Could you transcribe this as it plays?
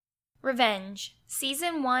Revenge,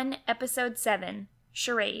 Season 1, Episode 7,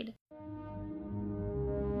 Charade.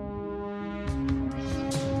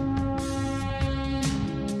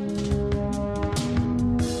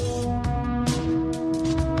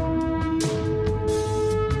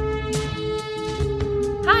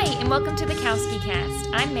 Hi, and welcome to the KowSki cast.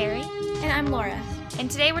 I'm Mary. And I'm Laura. And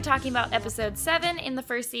today we're talking about Episode 7 in the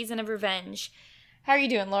first season of Revenge. How are you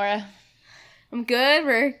doing, Laura? I'm good.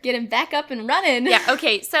 We're getting back up and running. Yeah,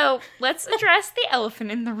 okay, so let's address the elephant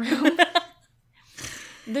in the room.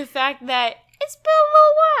 The fact that it's been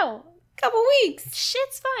a little while. Couple weeks.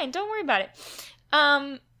 Shit's fine. Don't worry about it.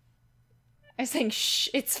 I was saying, shh,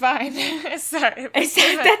 it's fine. Sorry.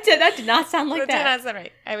 That did not sound like that. that. That did not sound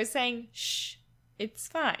right. I was saying, shh, it's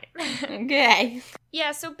fine. Okay.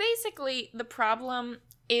 Yeah, so basically the problem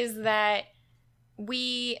is that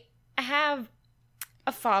we have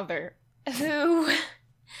a father who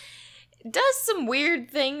does some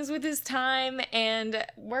weird things with his time and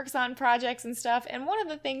works on projects and stuff. And one of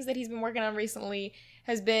the things that he's been working on recently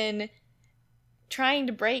has been trying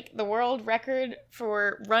to break the world record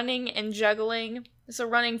for running and juggling. So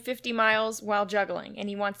running 50 miles while juggling, and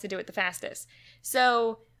he wants to do it the fastest.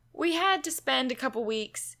 So we had to spend a couple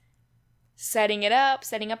weeks setting up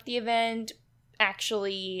the event,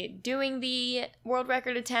 actually doing the world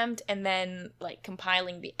record attempt, and then like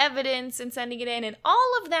compiling the evidence and sending it in, and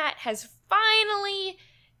all of that has finally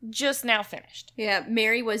just now finished. Yeah,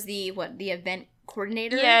 Mary was the event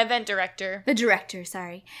coordinator? Yeah, event director. The director,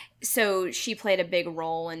 sorry. So she played a big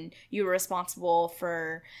role, and you were responsible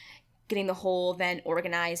for getting the whole event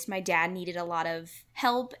organized. My dad needed a lot of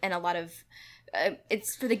help and a lot of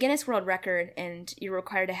it's for the Guinness World Record, and you're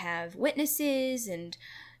required to have witnesses, and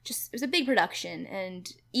just, it was a big production. And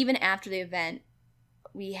even after the event,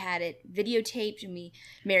 we had it videotaped, and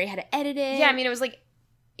Mary had to edit it. Yeah, I mean,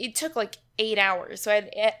 it took like 8 hours. So I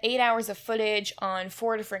had 8 hours of footage on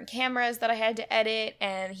 4 different cameras that I had to edit,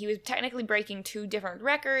 and he was technically breaking 2 different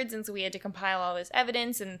records, and so we had to compile all this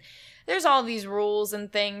evidence, and there's all these rules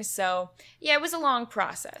and things. So yeah, it was a long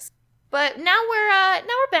process. But now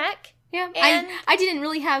we're back. Yeah, and I didn't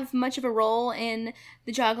really have much of a role in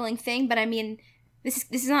the juggling thing, but I mean, this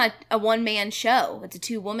is not a one-man show. It's a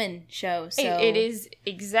 2-woman show, so... It is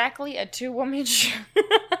exactly a 2-woman show.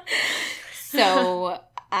 So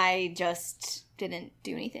I just didn't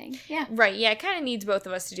do anything. Yeah. Right, yeah, it kind of needs both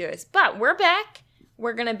of us to do this. But we're back.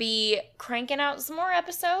 We're going to be cranking out some more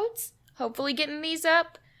episodes, hopefully getting these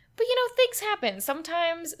up. But, you know, things happen.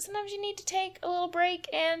 Sometimes you need to take a little break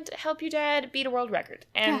and help your dad beat a world record.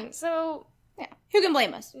 And yeah. So... Yeah. Who can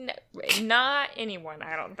blame us? No, not anyone,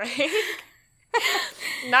 I don't think.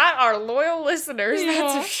 Not our loyal listeners, yeah.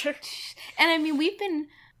 That's for sure. And, I mean, we've been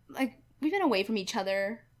away from each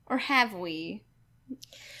other, or have we?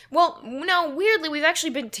 Well, no, weirdly, we've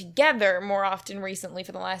actually been together more often recently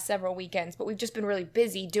for the last several weekends, but we've just been really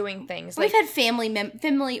busy doing things. We've had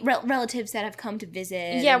relatives that have come to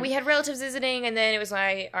visit. Yeah, we had relatives visiting, and then it was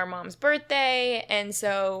our mom's birthday, and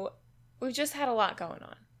so we've just had a lot going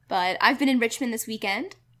on. But I've been in Richmond this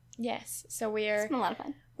weekend. Yes, so it's been a lot of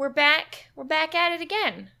fun. We're back at it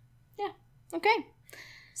again. Yeah, okay.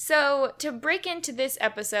 So, to break into this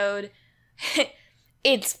episode...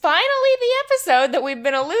 It's finally the episode that we've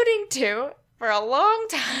been alluding to for a long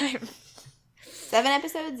time. 7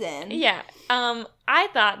 episodes in. Yeah. I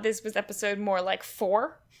thought this was episode more like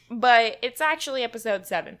 4, but it's actually episode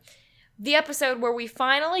 7. The episode where we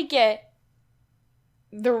finally get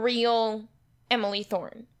the real Emily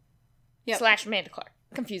Thorne. Yep. / Amanda Clark.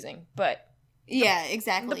 Confusing, but... Yeah,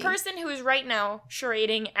 exactly. The person who is right now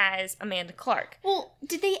charading as Amanda Clark. Well,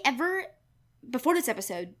 did they ever... Before this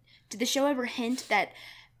episode... Did the show ever hint that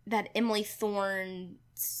Emily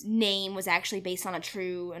Thorne's name was actually based on a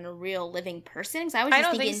true and a real living person? Because I was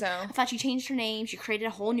just thinking, think so. I thought she changed her name, she created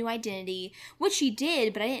a whole new identity, which she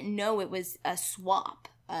did, but I didn't know it was a swap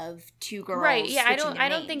of 2 girls. Right? Yeah, I don't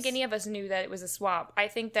names. think any of us knew that it was a swap. I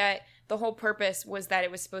think that the whole purpose was that it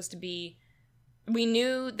was supposed to be. We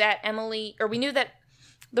knew that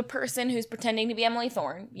the person who's pretending to be Emily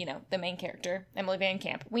Thorne, you know, the main character, Emily Van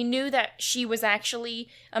Camp, we knew that she was actually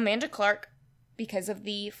Amanda Clark because of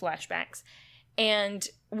the flashbacks. And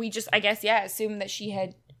we just, I guess, assumed that she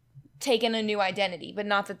had taken a new identity, but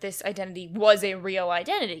not that this identity was a real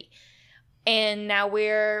identity. And now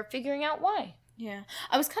we're figuring out why. Yeah.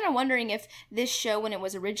 I was kind of wondering if this show, when it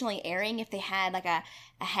was originally airing, if they had like a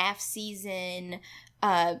half-season...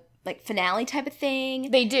 like finale type of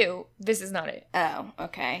thing? They do. This is not it. Oh,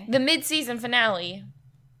 okay. The mid-season finale...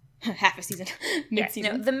 Half a season.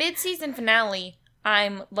 Mid-season. No, the mid-season finale,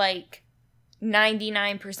 I'm like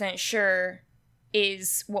 99% sure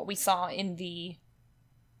is what we saw in the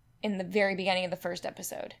in the very beginning of the first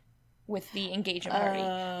episode with the engagement party.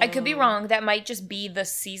 I could be wrong. That might just be the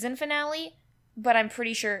season finale, but I'm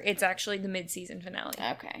pretty sure it's actually the mid-season finale.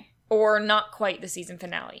 Okay. Or not quite the season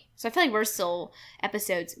finale. So I feel like we're still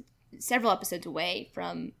several episodes away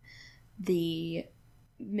from the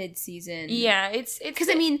mid-season. Yeah, it's because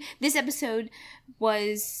I mean, this episode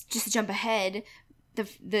was, just to jump ahead,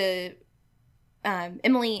 the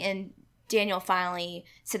Emily and Daniel finally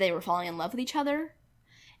said they were falling in love with each other,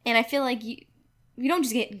 and I feel like you don't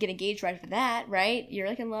just get engaged right after that, right? You're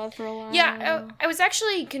like in love for a while. Yeah, I was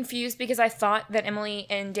actually confused because I thought that Emily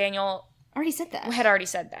and Daniel already said that. Had already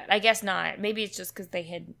said that. I guess not. Maybe it's just because they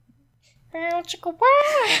had. I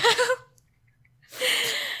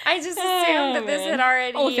just assumed that this had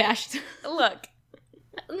already. Old-fashioned. Look,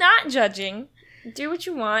 not judging. Do what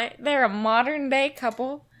you want. They're a modern day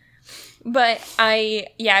couple. But I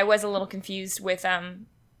was a little confused with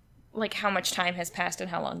like how much time has passed and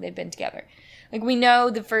how long they've been together. Like, we know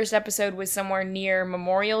the first episode was somewhere near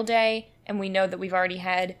Memorial Day, and we know that we've already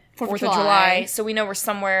had 4th of July, so we know we're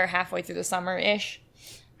somewhere halfway through the summer-ish.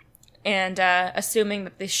 And assuming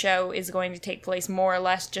that this show is going to take place more or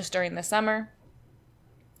less just during the summer,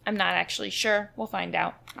 I'm not actually sure. We'll find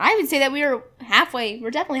out. I would say that we're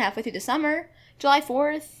definitely halfway through the summer. July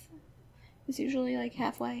 4th is usually, like,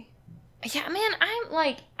 halfway. Yeah, man,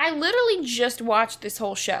 I literally just watched this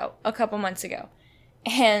whole show a couple months ago.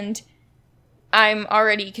 And I'm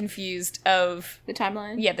already confused of... The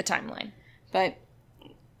timeline? Yeah, the timeline. But,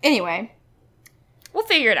 anyway. We'll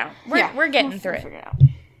figure it out. We're getting through it. Figure it out.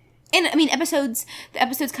 And, I mean, the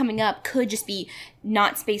episodes coming up could just be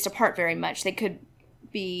not spaced apart very much. They could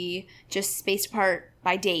be just spaced apart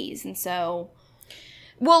by days, and so...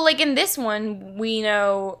 Well, like, in this one, we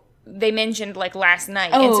know... They mentioned, like, last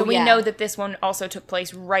night. And so we know that this one also took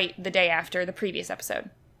place right the day after the previous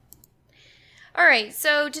episode. All right,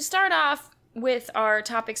 so to start off with our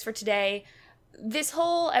topics for today, this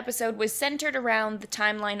whole episode was centered around the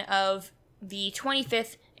timeline of the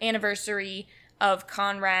 25th anniversary of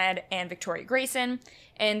Conrad and Victoria Grayson,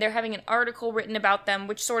 and they're having an article written about them,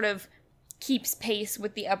 which sort of keeps pace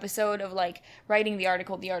with the episode of, like, writing the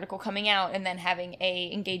article coming out, and then having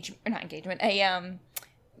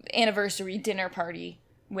anniversary dinner party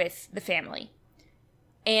with the family.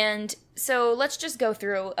 And so let's just go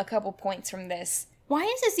through a couple points from this. Why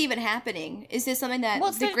is this even happening? Is this something that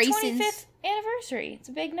it's the Graysons... 25th anniversary. It's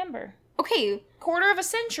a big number. Okay. Quarter of a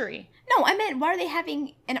century. No, I meant, why are they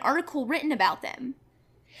having an article written about them?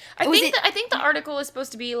 I think the article is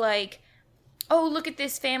supposed to be like, oh, look at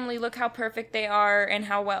this family, look how perfect they are and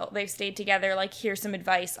how well they've stayed together. Like, here's some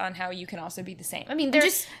advice on how you can also be the same. I mean,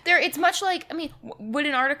 it's much like, I mean, would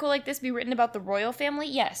an article like this be written about the royal family?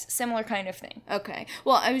 Yes, similar kind of thing. Okay.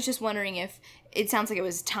 Well, I was just wondering if it sounds like it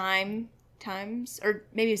was Times, or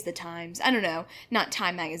maybe it was the Times. I don't know. Not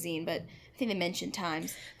Time magazine, but I think they mentioned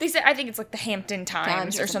Times. They said, I think it's like the Hampton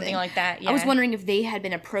Times or something like that. Yeah. I was wondering if they had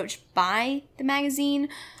been approached by the magazine.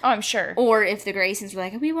 Oh, I'm sure. Or if the Graysons were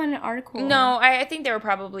like, we want an article. No, I think they were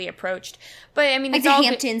probably approached. But, I mean, like it's the all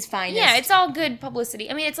Hamptons' finest. Yeah, it's all good publicity.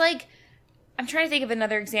 I mean, it's like, I'm trying to think of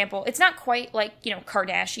another example. It's not quite like, you know,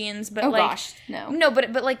 Kardashians, but no. No,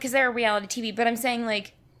 but like, because they're reality TV. But I'm saying,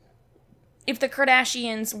 like, if the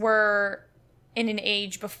Kardashians were in an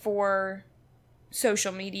age before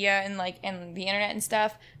social media and the internet and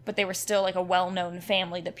stuff, but they were still like a well-known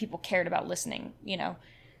family that people cared about listening, you know,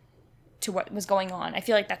 to what was going on. I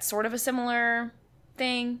feel like that's sort of a similar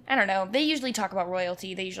thing. I don't know. They usually talk about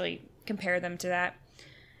royalty. They usually compare them to that.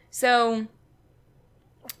 So,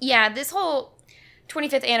 yeah, this whole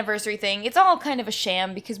 25th anniversary thing, it's all kind of a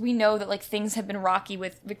sham because we know that, like, things have been rocky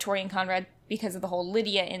with Victoria and Conrad because of the whole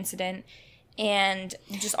Lydia incident. And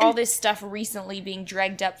just all this stuff recently being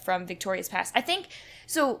dragged up from Victoria's past. I think,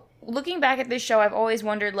 so looking back at this show, I've always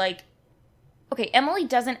wondered, like, okay, Emily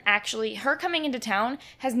doesn't actually, her coming into town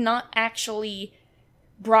has not actually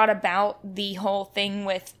brought about the whole thing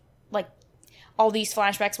with, like, all these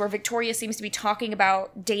flashbacks where Victoria seems to be talking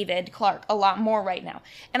about David Clark a lot more right now.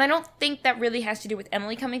 And I don't think that really has to do with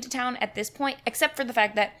Emily coming to town at this point, except for the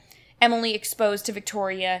fact that Emily exposed to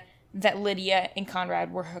Victoria that Lydia and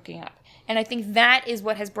Conrad were hooking up. And I think that is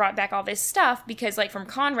what has brought back all this stuff because, like, from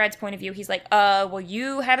Conrad's point of view, he's like, well,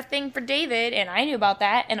 you had a thing for David, and I knew about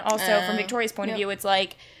that. And also, from Victoria's point of view, it's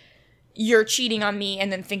like, you're cheating on me,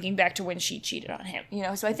 and then thinking back to when she cheated on him, you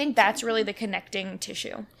know? So I think that's really the connecting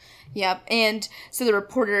tissue. Yep. And so the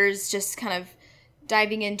reporters just kind of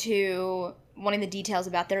diving into wanting the details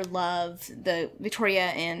about their love, the Victoria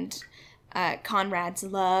and Conrad's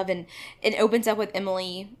love, and it opens up with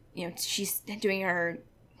Emily, you know, she's doing her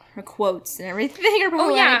her quotes and everything are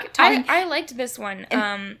poetic. Oh yeah, talking. I liked this one.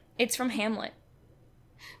 It's from Hamlet.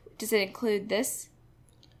 Does it include this?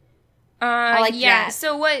 I like yeah. that.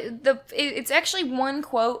 So it's actually one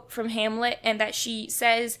quote from Hamlet, and that she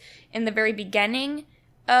says in the very beginning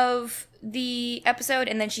of the episode,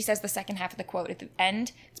 and then she says the second half of the quote at the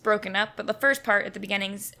end. It's broken up, but the first part at the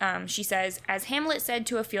beginnings, she says, "As Hamlet said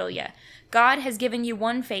to Ophelia, God has given you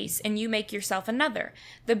one face, and you make yourself another.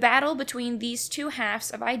 The battle between these two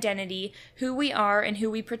halves of identity, who we are and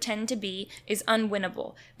who we pretend to be, is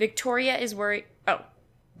unwinnable. Victoria is worried." Oh.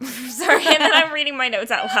 Sorry, and then I'm reading my notes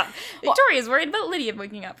out loud. Victoria's worried about Lydia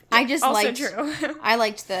waking up. I just also liked, true. I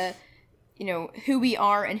liked the, who we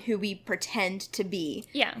are and who we pretend to be.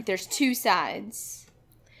 Yeah. There's two sides.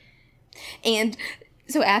 And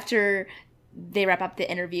so after they wrap up the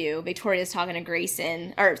interview, Victoria's talking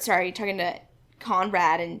to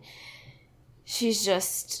Conrad, and she's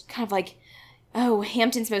just kind of like, oh,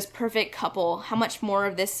 Hampton's most perfect couple. How much more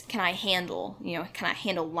of this can I handle? Can I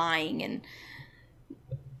handle lying and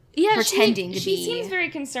pretending to be? She seems very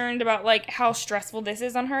concerned about, like, how stressful this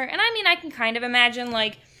is on her. And I mean, I can kind of imagine,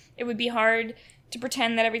 like, it would be hard to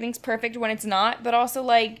pretend that everything's perfect when it's not. But also,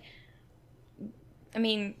 like, I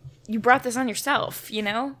mean, you brought this on yourself,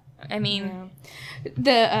 I mean... Yeah.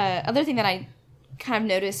 The other thing that I kind of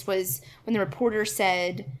noticed was when the reporter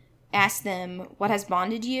asked them, what has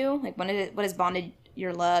bonded you? Like, what has bonded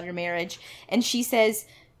your love, your marriage? And she says,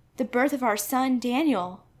 the birth of our son,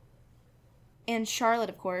 Daniel. And Charlotte,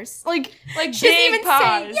 of course. Like she doesn't even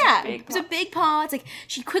say, yeah, it was a big pause. It's like,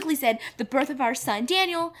 she quickly said, the birth of our son,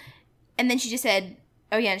 Daniel. And then she just said,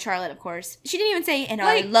 oh yeah, and Charlotte, of course. She didn't even say, and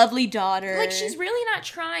our lovely daughter. Like, she's really not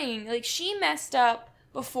trying. Like, she messed up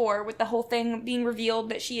before with the whole thing being revealed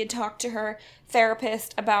that she had talked to her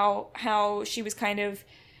therapist about how she was kind of,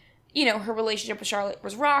 her relationship with Charlotte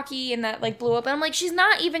was rocky and that, like, blew up. And I'm like, she's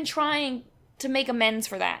not even trying to make amends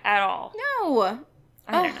for that at all. No.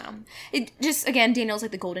 I don't know. It just, again, Daniel's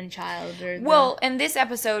like the golden child. And this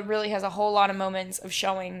episode really has a whole lot of moments of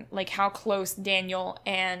showing, like, how close Daniel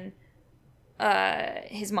and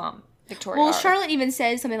his mom, Victoria, are. Charlotte even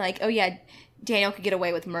says something like, oh yeah, Daniel could get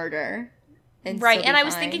away with murder. Right, and I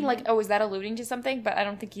was thinking, like, oh, is that alluding to something? But I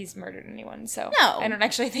don't think he's murdered anyone, so... No. I don't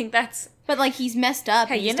actually think that's... But, like, he's messed up,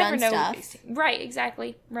 hey, he's done stuff. Right,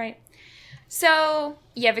 exactly, right. So,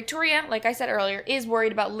 yeah, Victoria, like I said earlier, is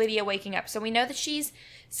worried about Lydia waking up. So we know that she's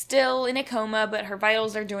still in a coma, but her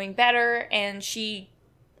vitals are doing better, and she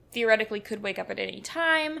theoretically could wake up at any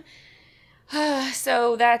time.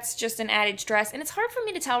 So that's just an added stress. And it's hard for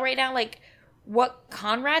me to tell right now, like, what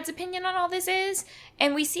Conrad's opinion on all this is.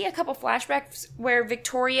 And we see a couple flashbacks where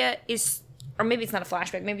Victoria is, or maybe it's not a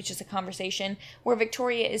flashback, maybe it's just a conversation, where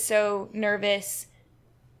Victoria is so nervous.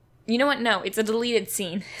 You know what? No, it's a deleted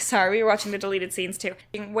scene. Sorry, we were watching the deleted scenes too.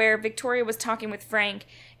 Where Victoria was talking with Frank,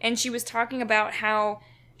 and she was talking about how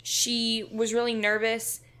she was really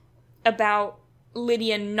nervous about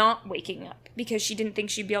Lydia not waking up because she didn't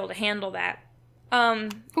think she'd be able to handle that.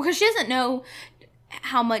 Because she doesn't know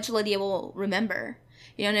how much Lydia will remember.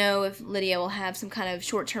 You don't know if Lydia will have some kind of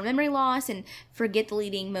short-term memory loss and forget the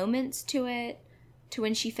leading moments to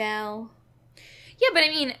when she fell. Yeah, but I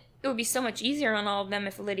mean, it would be so much easier on all of them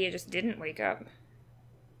if Lydia just didn't wake up.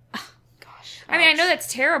 Oh, gosh. I mean, I know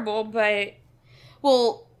that's terrible, but...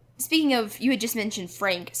 Well, speaking of... You had just mentioned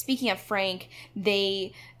Frank. Speaking of Frank,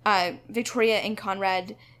 Victoria and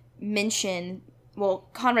Conrad mention... Well,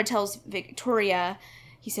 Conrad tells Victoria,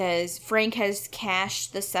 he says, Frank has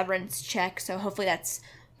cashed the severance check, so hopefully that's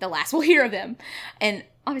the last we'll hear of him. And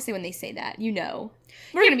obviously when they say that, we're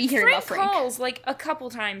going to be hearing about Frank. Frank calls, like, a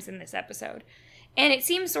couple times in this episode. And it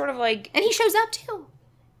seems sort of like... And he shows up, too.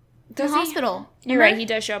 The hospital. You're right, he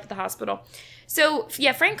does show up at the hospital. So,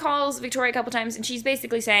 yeah, Frank calls Victoria a couple times, and she's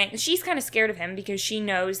basically saying... She's kind of scared of him because she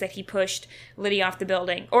knows that he pushed Lydia off the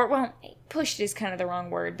building. Or, well, pushed is kind of the wrong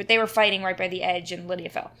word, but they were fighting right by the edge, and Lydia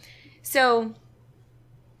fell. So,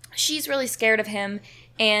 she's really scared of him,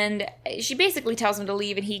 and she basically tells him to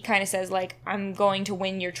leave, and he kind of says, like, I'm going to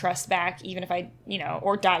win your trust back, even if I,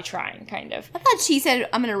 or die trying, kind of. I thought she said,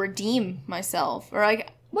 I'm going to redeem myself, or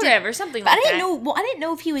like... Whatever, something like that. I didn't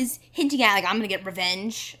know if he was hinting at, like, I'm going to get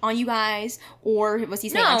revenge on you guys, or was he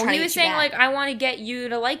saying, I'm trying to get you back? No, he was saying, like, I want to get you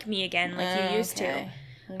to like me again, like you used to. Okay.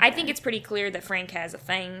 I think it's pretty clear that Frank has a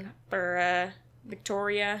thing for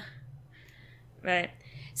Victoria. Right.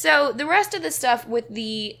 So, the rest of the stuff with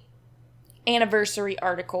the anniversary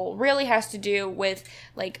article really has to do with,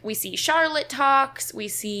 like, we see Charlotte talks, we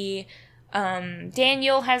see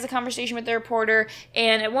Daniel has a conversation with the reporter,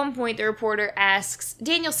 and at one point the reporter asks,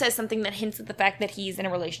 Daniel says something that hints at the fact that he's in a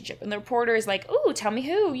relationship, and the reporter is like, ooh, tell me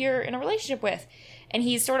who you're in a relationship with. And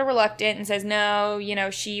he's sort of reluctant and says, no,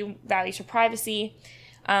 she values her privacy,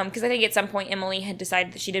 because I think at some point Emily had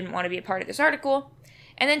decided that she didn't want to be a part of this article.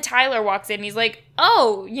 And then Tyler walks in and he's like,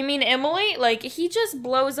 oh, you mean Emily? Like, he just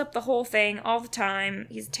blows up the whole thing all the time.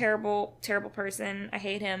 He's a terrible, terrible person. I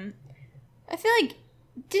hate him. I feel like,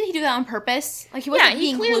 did he do that on purpose? Like, he wasn't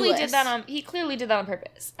being clueless. He clearly did that on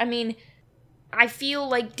purpose. I mean, I feel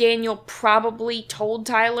like Daniel probably told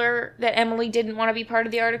Tyler that Emily didn't want to be part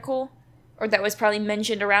of the article, or that was probably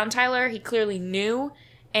mentioned around Tyler. He clearly knew,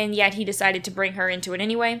 and yet he decided to bring her into it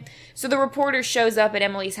anyway. So the reporter shows up at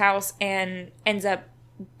Emily's house and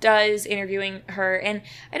does interviewing her, and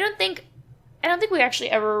I don't think we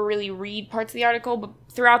actually ever really read parts of the article, but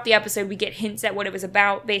throughout the episode we get hints at what it was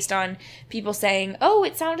about based on people saying, oh,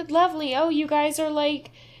 it sounded lovely, oh, you guys are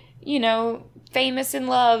like, famous in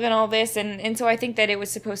love and all this, and so I think that it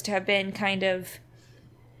was supposed to have been kind of,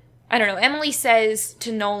 I don't know, Emily says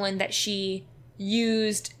to Nolan that she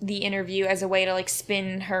used the interview as a way to, like,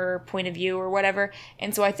 spin her point of view or whatever,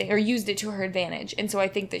 and so I think, or used it to her advantage, and so I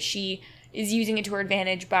think that she is using it to her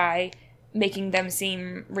advantage by making them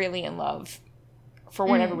seem really in love for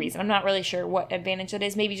whatever reason. I'm not really sure what advantage that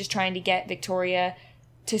is. Maybe just trying to get Victoria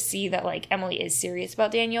to see that, like, Emily is serious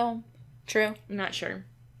about Daniel. True. I'm not sure.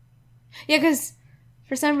 Yeah, because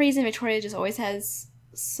for some reason Victoria just always has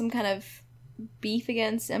some kind of beef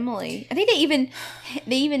against Emily. I think they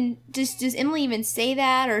even does Emily even say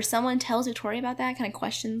that, or someone tells Victoria about that? Kind of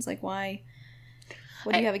questions, like, why?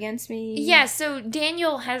 What do you have against me? Yeah, so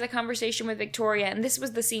Daniel has a conversation with Victoria, and this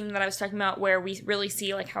was the scene that I was talking about where we really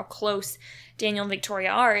see, like, how close Daniel and Victoria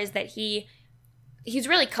are, is that he's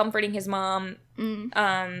really comforting his mom,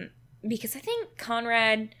 because I think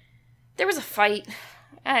Conrad, there was a fight.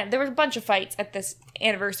 There was a bunch of fights at this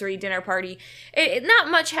anniversary dinner party. Not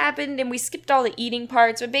much happened, and we skipped all the eating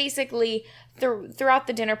parts, but basically, throughout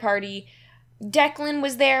the dinner party, Declan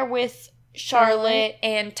was there with Charlotte,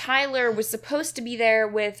 and Tyler was supposed to be there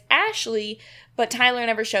with Ashley, but Tyler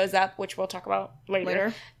never shows up, which we'll talk about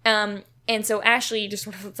later. And so Ashley just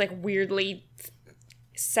sort of looks like weirdly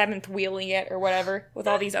seventh wheeling it or whatever with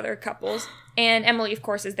all these other couples. And Emily, of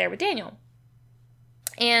course, is there with Daniel.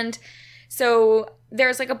 And so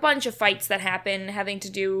there's like a bunch of fights that happen having to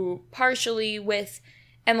do partially with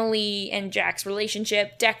Emily and Jack's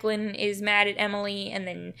relationship. Declan is mad at Emily, and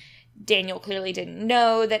then Daniel clearly didn't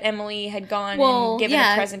know that Emily had gone and given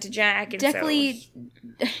a present to Jack. And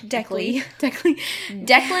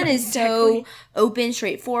Declan is so open,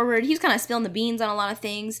 straightforward. He was kind of spilling the beans on a lot of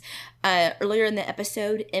things. Earlier in the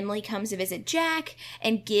episode, Emily comes to visit Jack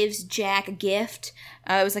and gives Jack a gift.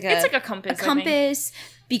 It was like it's like a compass. A compass,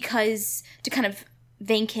 because to kind of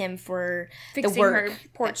thank him for fixing the work, her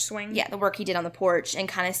porch swing. Yeah, the work he did on the porch, and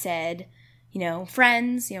kind of said,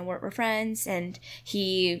 friends, we're friends. And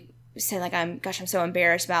he said, like, I'm so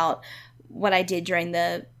embarrassed about what I did during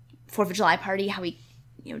the 4th of July party, how he,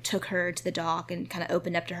 took her to the dock and kind of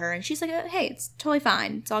opened up to her. And she's like, hey, it's totally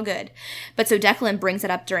fine. It's all good. But so Declan brings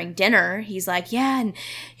it up during dinner. He's like, yeah, and,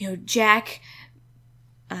 Jack,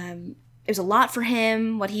 it was a lot for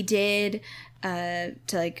him, what he did, to,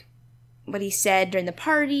 like, what he said during the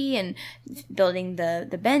party and building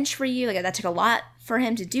the bench for you. Like, that took a lot for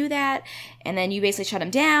him to do that. And then you basically shut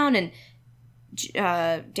him down, and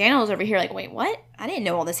Daniel's over here like, wait, what? I didn't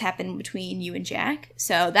know all this happened between you and Jack.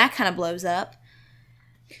 So that kind of blows up.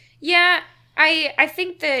 Yeah, I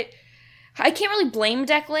think that I can't really blame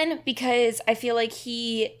Declan, because I feel like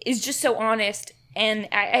he is just so honest. And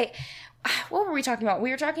I what were we talking about?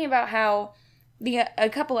 We were talking about how a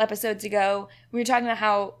couple episodes ago, we were talking about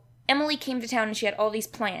how Emily came to town and she had all these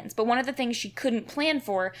plans, but one of the things she couldn't plan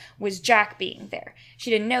for was Jack being there.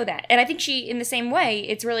 She didn't know that. And I think in the same way,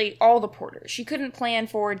 it's really all the Porters. She couldn't plan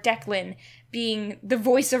for Declan being the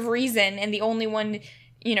voice of reason and the only one,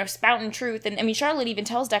 spouting truth. And I mean, Charlotte even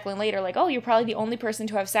tells Declan later, like, oh, you're probably the only person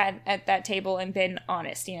to have sat at that table and been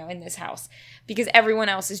honest, in this house, because everyone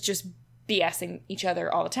else is just BSing each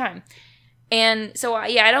other all the time. And so,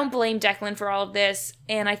 I don't blame Declan for all of this.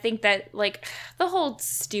 And I think that, like, the whole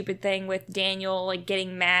stupid thing with Daniel, like,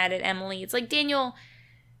 getting mad at Emily. It's like, Daniel,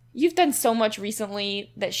 you've done so much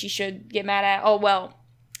recently that she should get mad at. Oh, well,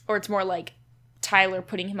 or it's more like Tyler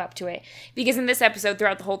putting him up to it. Because in this episode,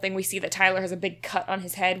 throughout the whole thing, we see that Tyler has a big cut on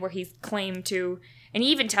his head where he's claimed to, and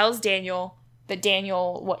he even tells Daniel that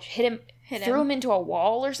Daniel, threw him into a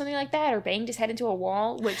wall or something like that, or banged his head into a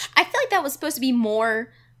wall, which... I feel like that was supposed to be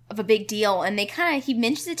more of a big deal, and he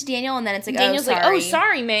mentions it to Daniel, and then it's like, Daniel's oh, sorry. like, oh,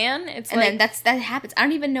 sorry, man. It's and then that happens. I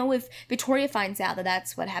don't even know if Victoria finds out that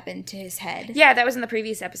that's what happened to his head. Yeah, that was in the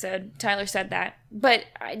previous episode. Tyler said that. But,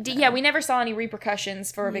 we never saw any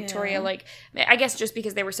repercussions for Victoria. Like, I guess just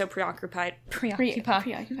because they were so preoccupied.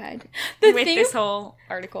 Preoccupied. With this whole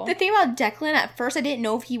article. The thing about Declan, at first I didn't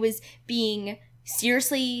know if he was being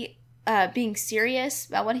serious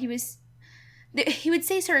about what he was... He would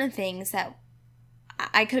say certain things that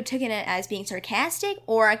I could have taken it as being sarcastic,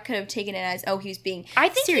 or I could have taken it as, he was being serious. I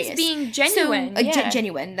think he's being genuine. So,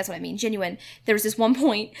 genuine, that's what I mean, genuine. There was this one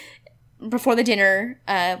point before the dinner,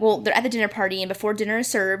 they're at the dinner party, and before dinner is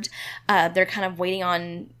served, they're kind of waiting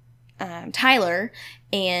on Tyler,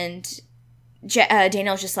 and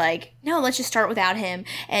Daniel's just like, no, let's just start without him,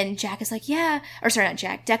 and Jack is like,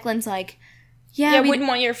 Declan's like, we wouldn't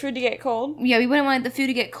want your food to get cold. Yeah, we wouldn't want the food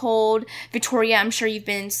to get cold. Victoria, I'm sure you've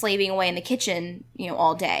been slaving away in the kitchen,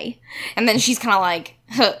 all day. And then she's kind of like,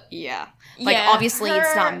 yeah. Like, obviously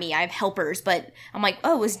it's not me. I have helpers. But I'm like,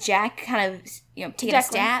 was Jack kind of, taking a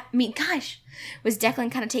stab? I mean, gosh. Was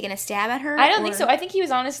Declan kind of taking a stab at her? I don't think so. I think he was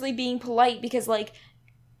honestly being polite because, like,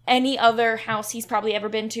 any other house he's probably ever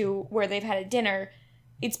been to where they've had a dinner,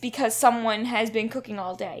 it's because someone has been cooking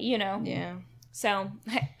all day, Yeah. So,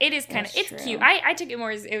 it is kind of, it's cute. I took it more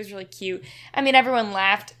as it was really cute. I mean, everyone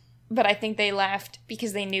laughed, but I think they laughed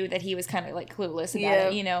because they knew that he was kind of, like, clueless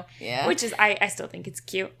about it, Yeah. Which is, I still think it's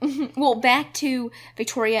cute. Well, back to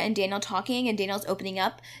Victoria and Daniel talking, and Daniel's opening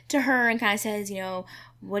up to her and kind of says,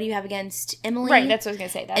 what do you have against Emily? Right, that's what I was going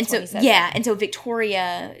to say. That's what he said. Yeah, and so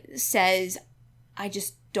Victoria says, I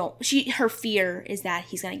just don't... Her fear is that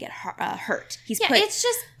he's going to get hurt. It's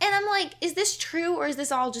just... And I'm like, is this true, or is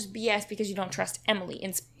this all just BS because you don't trust Emily,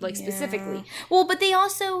 specifically? Well, but they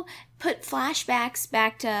also put flashbacks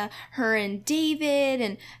back to her and David,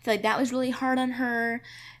 and I feel like that was really hard on her.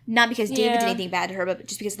 Not because David did anything bad to her, but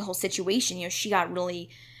just because of the whole situation. She got really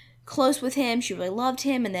close with him. She really loved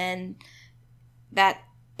him, and then that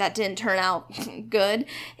didn't turn out good,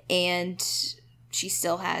 and... she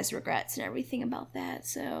still has regrets and everything about that,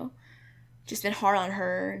 so just been hard on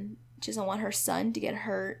her. She doesn't want her son to get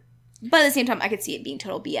hurt. But at the same time, I could see it being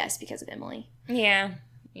total BS because of Emily. Yeah.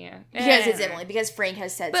 Because it's Emily, because Frank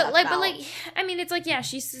has said stuff about... I mean, it's like,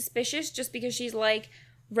 she's suspicious just because she's like,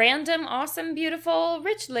 random, awesome, beautiful,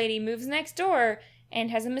 rich lady moves next door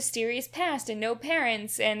and has a mysterious past and no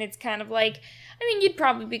parents, and it's kind of like, I mean, you'd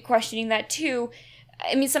probably be questioning that too.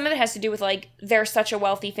 I mean, some of it has to do with, like, they're such a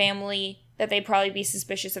wealthy family that they'd probably be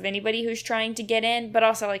suspicious of anybody who's trying to get in, but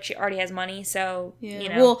also, like, she already has money, so,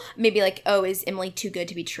 Well, maybe, like, is Emily too good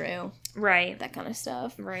to be true? Right. That kind of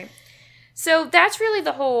stuff. Right. So, that's really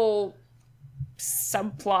the whole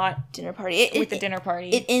subplot dinner party. The dinner party.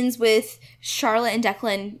 It ends with Charlotte and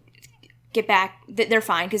Declan get back. They're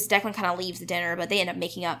fine, because Declan kind of leaves the dinner, but they end up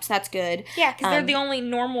making up, so that's good. Yeah, because they're the only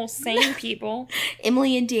normal, sane people.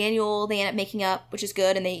 Emily and Daniel, they end up making up, which is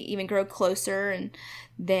good, and they even grow closer, and...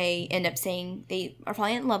 they end up saying they are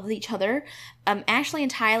probably in love with each other. Ashley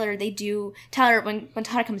and Tyler, when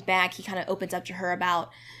Tyler comes back, he kind of opens up to her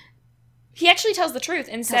about... He actually tells the truth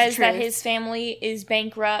and says that his family is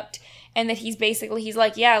bankrupt and that he's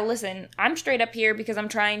like, yeah, listen, I'm straight up here because I'm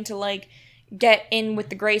trying to, like, get in with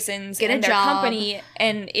the Graysons and their company.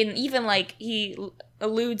 And even, like, he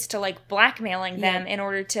alludes to, like, blackmailing them in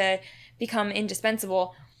order to become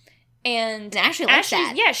indispensable. And Ashley likes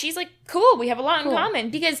that. Yeah, she's like, cool, we have a lot in common.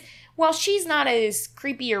 Because while she's not as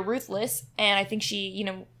creepy or ruthless, and I think she,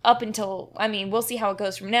 up until, I mean, we'll see how it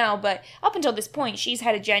goes from now, but up until this point, she's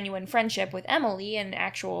had a genuine friendship with Emily and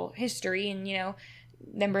actual history. And,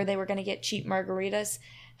 remember they were going to get cheap margaritas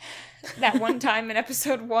that one time in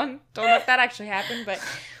episode 1. Don't know if that actually happened, but...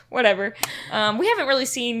 whatever. We haven't really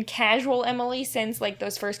seen casual Emily since, like,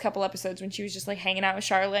 those first couple episodes when she was just, like, hanging out with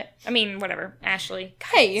Charlotte. I mean, whatever. Ashley. God,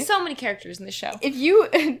 hey. So many characters in this show. If you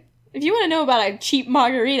want to know about a cheap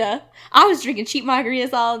margarita, I was drinking cheap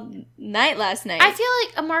margaritas all night last night. I feel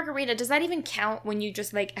like a margarita, does that even count when you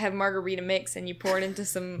just, like, have margarita mix and you pour it into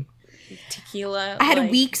some tequila? I had a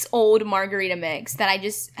weeks old margarita mix that I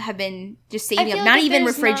just have been just saving up, not even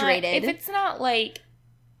refrigerated. If it's not, like...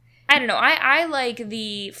 I don't know. I like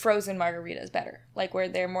the frozen margaritas better. Like, where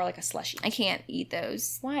they're more like a slushie. I can't eat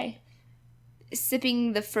those. Why?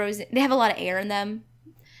 Sipping the frozen... They have a lot of air in them.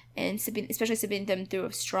 And especially sipping them through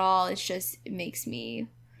a straw, it makes me...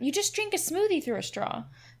 You just drink a smoothie through a straw.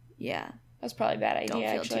 Yeah. That's probably a bad idea, Don't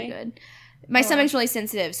feel actually. too good. My stomach's really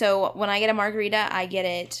sensitive, so when I get a margarita, I get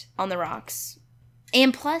it on the rocks.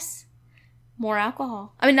 And plus, more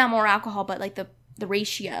alcohol. I mean, not more alcohol, but, like, the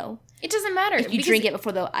ratio... It doesn't matter. If you drink it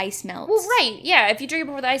before the ice melts. Well, right. Yeah, if you drink it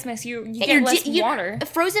before the ice melts, you get less water.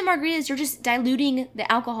 Frozen margaritas, you're just diluting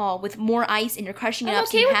the alcohol with more ice and you're crushing it up. I'm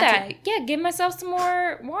okay with that. Yeah, give myself some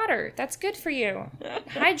more water. That's good for you.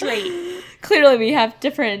 Hydrate. Clearly we have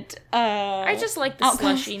different I just like the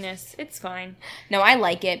slushiness. It's fine. No, I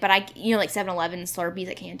like it, but like 7-Eleven Slurpees,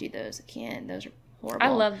 I can't do those. I can't. Those are horrible. I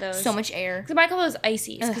love those. So much air. So I call those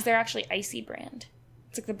ices because they're actually Icy brand.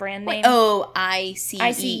 It's like the brand name. ICEE.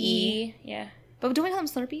 ICE. Yeah. But do we call them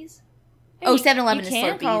Slurpees? Yeah, 7-Eleven is Slurpees.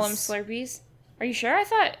 You can call them Slurpees. Are you sure? I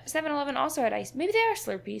thought 7-Eleven also had ice. Maybe they are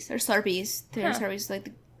Slurpees. They're Slurpees. They're Slurpees, like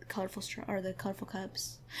the colorful or the colorful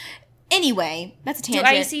cups. Anyway, that's a tangent.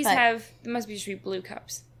 Do ices have? It must be just be blue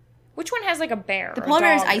cups. Which one has like a bear? The polar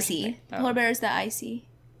bear is icy. The polar bear is the icy.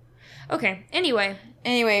 Okay.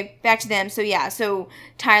 Anyway, back to them. So yeah,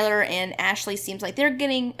 Tyler and Ashley seems like they're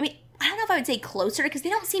getting. I mean, I don't know if I would say closer because they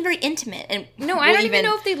don't seem very intimate. And no, I don't even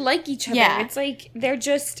know if they like each other. Yeah. It's like they're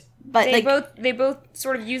just. But they both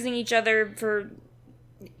sort of using each other for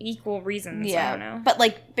equal reasons. Yeah. I don't know. But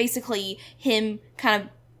like basically him kind of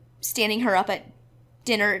standing her up at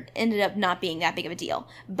dinner ended up not being that big of a deal.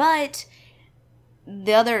 But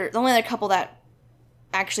the only other couple that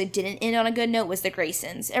actually didn't end on a good note was the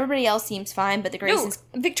Graysons. Everybody else seems fine, but the Graysons...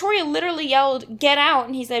 No, Victoria literally yelled, "Get out,"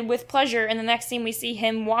 and he said, "With pleasure," and the next scene we see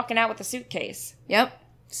him walking out with a suitcase. Yep.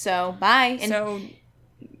 So, bye.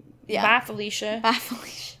 Bye, Felicia. Bye,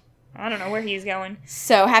 Felicia. I don't know where he's going.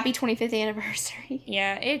 So, happy 25th anniversary.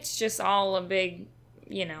 Yeah, it's just all a big,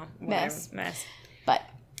 mess. But,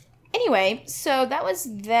 anyway, so that was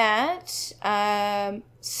that.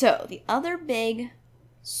 So, the other big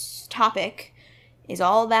topic is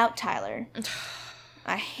all about Tyler.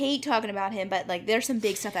 I hate talking about him, but like there's some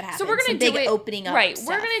big stuff that happens. So we're gonna do it opening up. Right, stuff.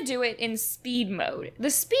 We're gonna do it in speed mode. The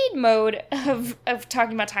speed mode of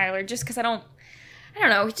talking about Tyler, just because I don't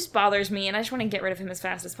know, it just bothers me, and I just want to get rid of him as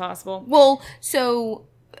fast as possible. Well, so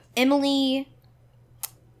Emily,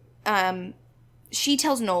 she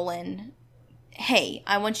tells Nolan, "Hey,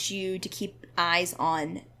 I want you to keep eyes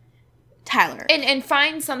on Tyler. And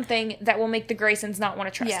find something that will make the Graysons not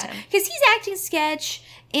want to trust him. Because he's acting sketch,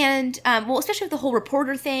 and, especially with the whole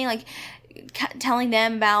reporter thing, like, telling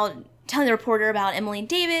the reporter about Emily and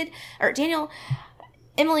Daniel.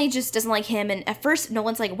 Emily just doesn't like him, and at first,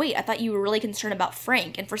 Nolan's like, wait, I thought you were really concerned about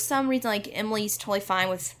Frank, and for some reason, like, Emily's totally fine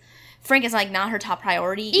with Frank is, like, not her top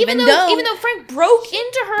priority, even though Frank broke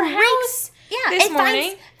into her house. Yeah, this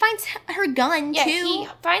morning finds her gun too. He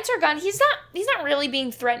finds her gun. He's not really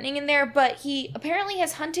being threatening in there, but he apparently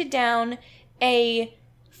has hunted down a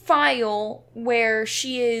file where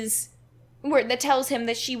that tells him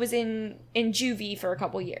that she was in juvie for a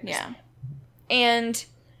couple years. Yeah, and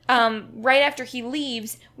right after he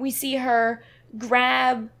leaves, we see her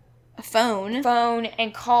grab a phone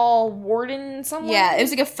and call Warden someone. Yeah, it was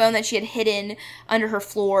like a phone that she had hidden under her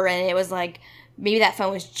floor, and it was like. Maybe that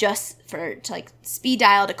phone was just to like speed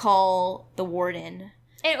dial to call the warden.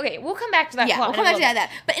 And, okay, we'll come back to that. Yeah, we'll come back to that.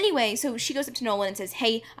 But anyway, so she goes up to Nolan and says,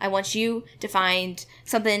 "Hey, I want you to find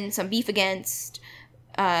some beef against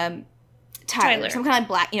Tyler, some kind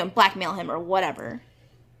of blackmail him or whatever."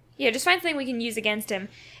 Yeah, just find something we can use against him.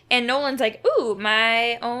 And Nolan's like, "Ooh,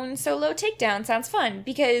 my own solo takedown sounds fun,"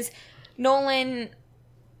 because is Nolan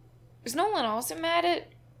also mad at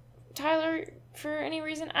Tyler? For any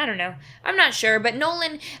reason? I don't know. I'm not sure. But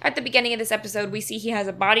Nolan, at the beginning of this episode, we see he has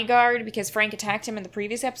a bodyguard because Frank attacked him in the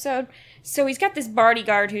previous episode. So he's got this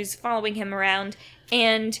bodyguard who's following him around.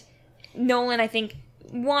 And Nolan, I think,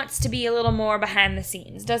 wants to be a little more behind the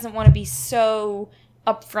scenes. Doesn't want to be so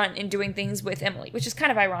upfront in doing things with Emily. Which is kind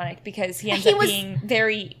of ironic because he ends up being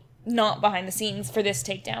very not behind the scenes for this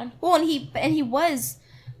takedown. Well, and he was...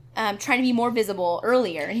 trying to be more visible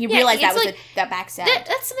earlier, and he realized that was like, that backstab.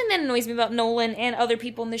 That's something that annoys me about Nolan and other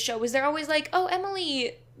people in the show, is they're always like, "Oh,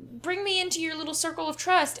 Emily, bring me into your little circle of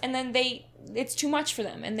trust," and then it's too much for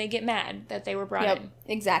them, and they get mad that they were brought in.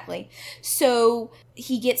 Exactly. So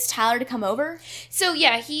he gets Tyler to come over? So,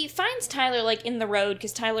 yeah, he finds Tyler, like, in the road,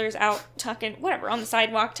 because Tyler's out on the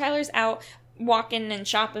sidewalk. Tyler's out walking and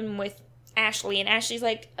shopping with Ashley, and Ashley's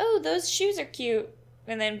like, "Oh, those shoes are cute,"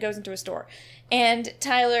 and then goes into a store. And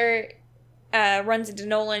Tyler runs into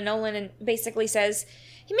Nolan. Nolan basically says,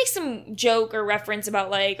 he makes some joke or reference about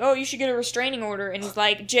like, "Oh, you should get a restraining order." And he's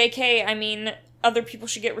like, "JK, I mean, other people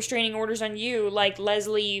should get restraining orders on you, like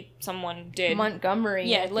Leslie someone did." Montgomery.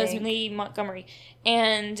 Yeah, Leslie Montgomery.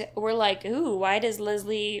 And we're like, ooh, why does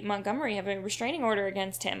Leslie Montgomery have a restraining order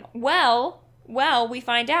against him? Well, we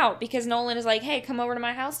find out because Nolan is like, "Hey, come over to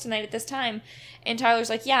my house tonight at this time." And Tyler's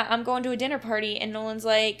like, "Yeah, I'm going to a dinner party." And Nolan's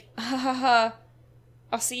like, "Ha ha ha.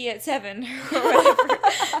 I'll see you at 7 or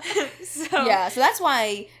whatever. So that's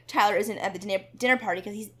why Tyler isn't at the dinner party,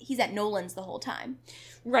 because he's at Nolan's the whole time.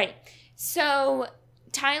 Right. So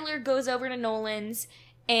Tyler goes over to Nolan's,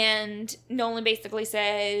 and Nolan basically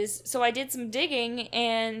says, so I did some digging,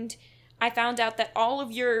 and I found out that all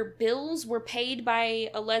of your bills were paid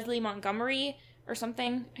by a Leslie Montgomery or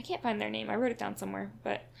something. I can't find their name. I wrote it down somewhere,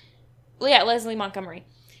 but yeah, Leslie Montgomery.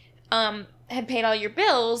 Had paid all your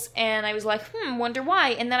bills, and I was like, wonder why.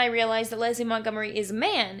 And then I realized that Leslie Montgomery is a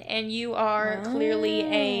man, and you are clearly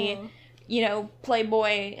a,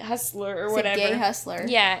 playboy hustler or whatever. A gay hustler.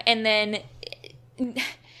 Yeah, and then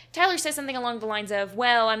Tyler says something along the lines of,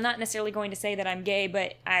 well, I'm not necessarily going to say that I'm gay,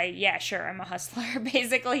 but sure, I'm a hustler,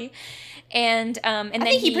 basically. And I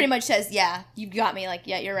think he pretty much says, yeah, you got me, like,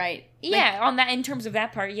 yeah, you're right. Yeah, on that, in terms of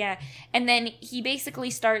that part, yeah. And then he basically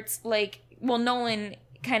starts, Nolan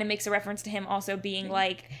kind of makes a reference to him also being,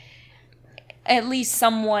 at least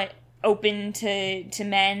somewhat open to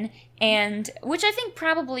men, and, which I think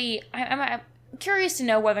probably, I'm curious to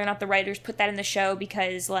know whether or not the writers put that in the show,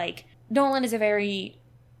 because, Nolan is a very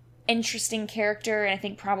interesting character, and I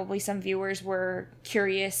think probably some viewers were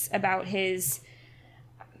curious about his,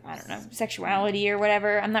 I don't know, sexuality or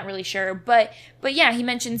whatever. I'm not really sure, but yeah, he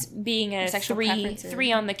mentions being a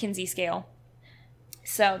three on the Kinsey scale,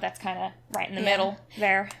 so that's kind of right in the middle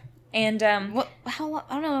there. And I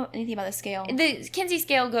don't know anything about the scale. The Kinsey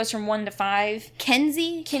scale goes from 1 to 5.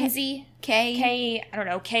 Kinsey, K. I don't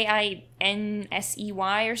know, Kinsey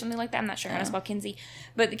or something like that. I'm not sure how to spell Kinsey,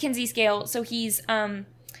 but the Kinsey scale. So he's 1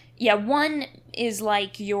 is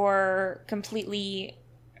you're completely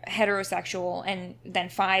heterosexual, and then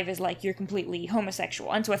 5 is you're completely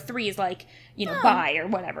homosexual, and so a 3 is bi or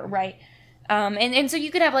whatever, right? And so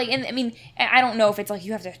you could have I don't know if it's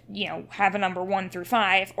you have to have a number 1 through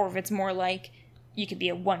 5, or if it's more you could be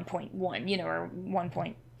a 1.1 or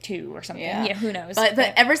 1.2 or something. Yeah, who knows? But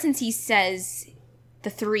ever since he says the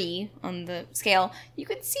 3 on the scale, you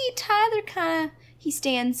could see Tyler he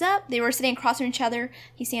stands up. They were sitting across from each other.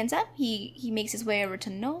 He stands up. He makes his way over to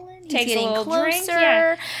Nolan. He's takes getting a little closer. Drink,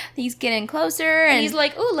 yeah. He's getting closer, and he's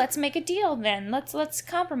like, "Ooh, let's make a deal then. Let's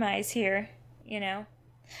compromise here."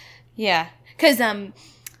 Yeah, because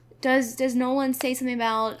does Nolan say something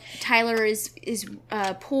about Tyler is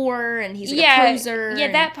poor and he's a poser?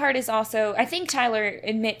 Yeah, that part is also, I think Tyler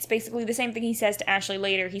admits basically the same thing he says to Ashley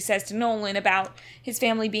later. He says to Nolan about his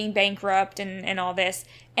family being bankrupt and all this,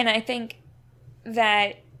 and I think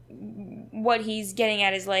that what he's getting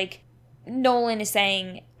at is Nolan is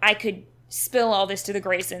saying, I could spill all this to the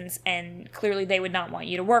Graysons, and clearly they would not want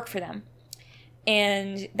you to work for them.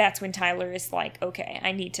 And that's when Tyler is okay,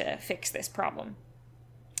 I need to fix this problem.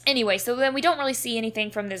 Anyway, so then we don't really see anything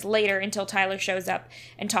from this later until Tyler shows up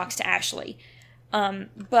and talks to Ashley.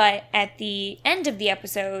 But at the end of the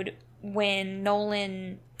episode, when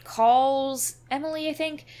Nolan calls Emily, I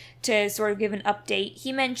think, to sort of give an update,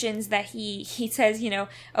 he mentions that he says,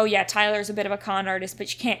 oh yeah, Tyler's a bit of a con artist,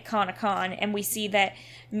 but you can't con a con. And we see that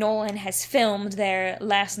Nolan has filmed their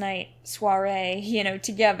last night soiree,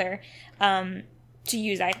 together, to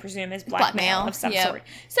use, I presume, as blackmail of some sort.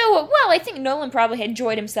 So, I think Nolan probably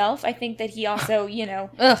enjoyed himself. I think that he also,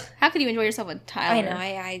 Ugh, how could you enjoy yourself with Tyler?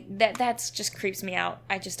 I know, that's just creeps me out.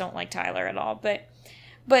 I just don't like Tyler at all. But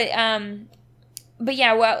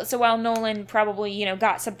yeah, so while Nolan probably,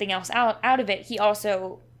 got something else out of it, he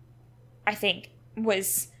also, I think,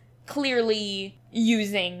 was clearly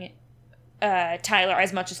using Tyler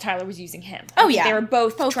as much as Tyler was using him. Oh, yeah. They were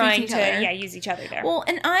both trying to use each other there. Well,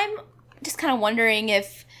 and I'm just kind of wondering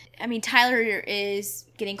if, Tyler is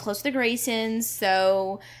getting close to the Graysons,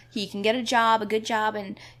 so he can get a good job,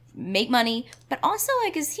 and make money, but also,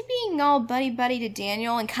 is he being all buddy-buddy to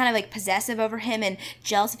Daniel and kind of, possessive over him and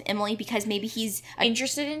jealous of Emily because maybe he's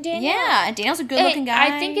interested in Daniel? Yeah, and Daniel's a good-looking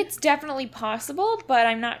guy. I think it's definitely possible, but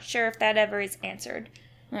I'm not sure if that ever is answered.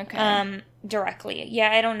 Okay. Directly.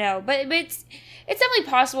 Yeah, I don't know. But it's definitely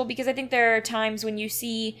possible, because I think there are times when you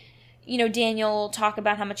see, Daniel talk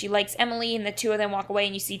about how much he likes Emily, and the two of them walk away,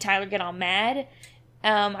 and you see Tyler get all mad.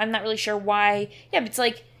 I'm not really sure why. Yeah, but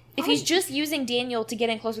it's if he's just using Daniel to get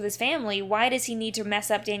in close with his family, why does he need to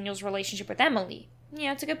mess up Daniel's relationship with Emily?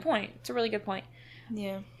 Yeah, it's a good point. It's a really good point.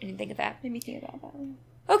 Yeah. I didn't think of that. Made me think about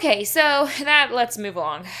that. Okay, so let's move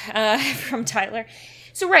along from Tyler.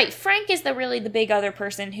 So, right, Frank is the big other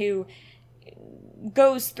person who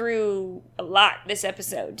goes through a lot this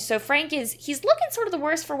episode. So Frank he's looking sort of the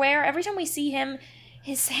worse for wear. Every time we see him,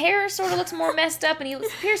 his hair sort of looks more messed up, and he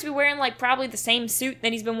appears to be wearing probably the same suit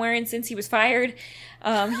that he's been wearing since he was fired.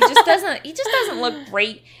 He just doesn't look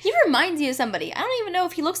great. He reminds me of somebody. I don't even know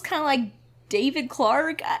if he looks kind of like David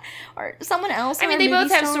Clark or someone else. I mean, they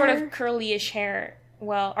both have sort of curly-ish hair.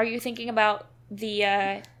 Well, are you thinking about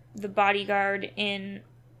the bodyguard in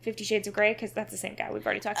 50 Shades of Grey? Because that's the same guy. We've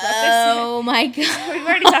already talked about this. Oh my god. We've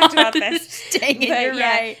already talked about this. Dang it, you're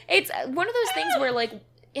right. It's one of those things where, like,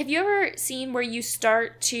 have you ever seen where you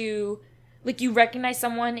start to, like, you recognize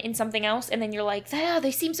someone in something else, and then you're like, oh,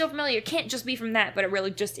 they seem so familiar. It can't just be from that, but it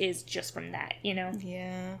really just is just from that, you know?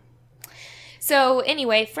 Yeah. So,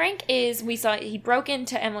 anyway, Frank he broke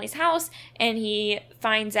into Emily's house, and he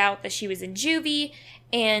finds out that she was in juvie,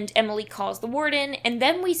 and Emily calls the warden, and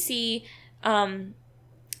then we see Frank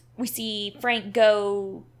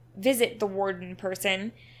go visit the warden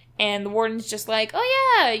person, and the warden's just like,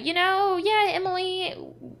 oh yeah, Emily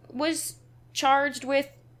was charged with,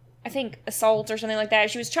 I think, assault or something like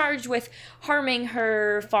that. She was charged with harming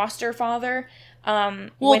her foster father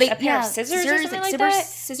with a pair of scissors or something like that.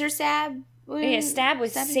 Scissor stab? Yeah, stab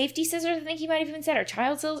with safety scissors, I think he might have even said, or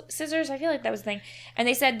child scissors. I feel like that was the thing. And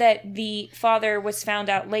they said that the father was found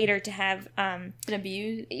out later to have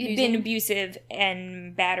been abusive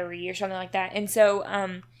and battery or something like that. And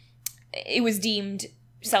so it was deemed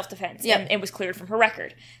self-defense, and it was cleared from her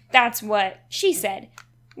record. That's what she said.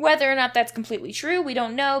 Whether or not that's completely true, we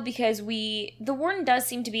don't know, because the warden does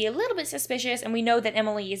seem to be a little bit suspicious, and we know that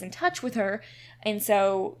Emily is in touch with her. And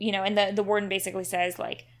so, and the warden basically says,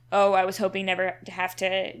 like, oh, I was hoping never to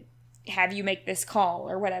have you make this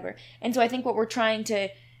call or whatever. And so I think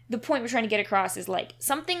the point we're trying to get across is, like,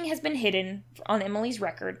 something has been hidden on Emily's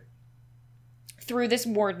record through this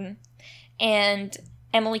warden, and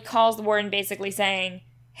Emily calls the warden basically saying,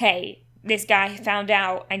 hey, this guy found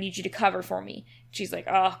out, I need you to cover for me. She's like,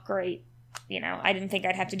 oh, great. I didn't think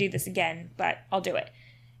I'd have to do this again, but I'll do it.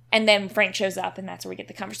 And then Frank shows up, and that's where we get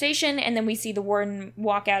the conversation, and then we see the warden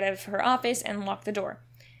walk out of her office and lock the door.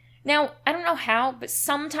 Now, I don't know how, but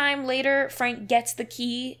sometime later, Frank gets the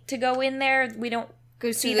key to go in there. We don't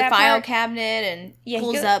goes to the file cabinet and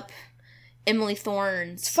pulls up Emily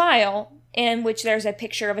Thorne's file, in which there's a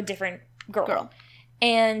picture of a different girl.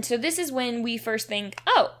 And so this is when we first think,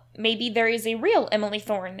 oh, maybe there is a real Emily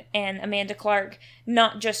Thorne, and Amanda Clark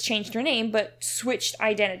not just changed her name, but switched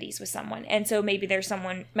identities with someone. And so maybe there's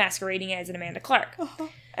someone masquerading as an Amanda Clark. Uh-huh.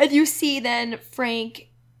 And you see then Frank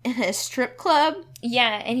in a strip club.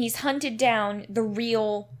 Yeah, and he's hunted down the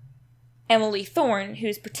real Emily Thorne,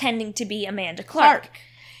 who's pretending to be Amanda Clark.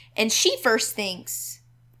 And she first thinks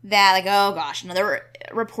that, like, oh gosh, another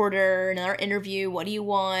reporter, another interview, what do you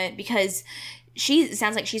want? Because it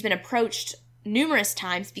sounds like she's been approached numerous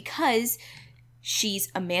times because she's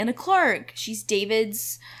Amanda Clark. She's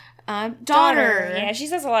David's daughter. Yeah, she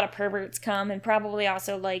says a lot of perverts come, and probably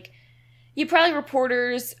also, like,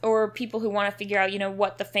 reporters or people who want to figure out,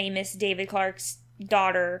 what the famous David Clark's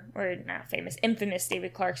daughter, or not famous, infamous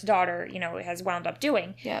David Clark's daughter, has wound up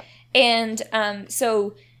doing. Yeah. And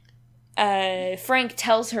so Frank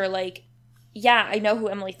tells her, like, yeah, I know who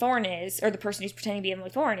Emily Thorne is, or the person who's pretending to be Emily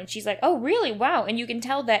Thorne. And she's like, oh, really? Wow. And you can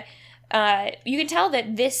tell that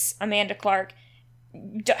this Amanda Clark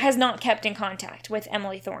has not kept in contact with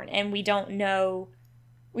Emily Thorne, and we don't know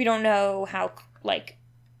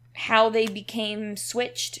how they became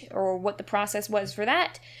switched or what the process was for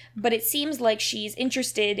that, but it seems like she's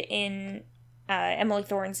interested in Emily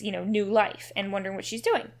Thorne's, new life and wondering what she's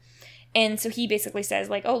doing. And so he basically says,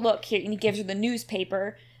 like, oh, look, here, and he gives her the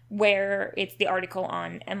newspaper where it's the article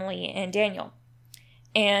on Emily and Daniel.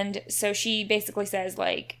 And so she basically says,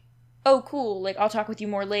 like, oh, cool, like, I'll talk with you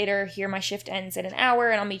more later. Here, my shift ends in an hour,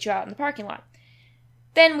 and I'll meet you out in the parking lot.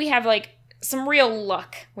 Then we have, like, some real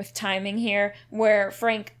luck with timing here, where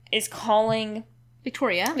Frank is calling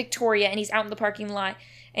Victoria, and he's out in the parking lot,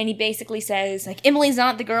 and he basically says, like, Emily's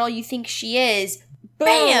not the girl you think she is. Boom!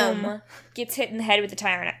 Bam! Gets hit in the head with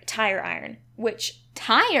a tire iron, which...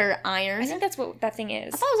 Tire iron? I think that's what that thing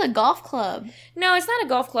is. I thought it was a golf club. No, it's not a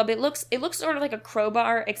golf club. It looks sort of like a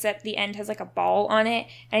crowbar, except the end has, like, a ball on it,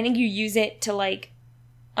 and I think you use it to, like,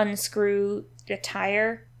 unscrew the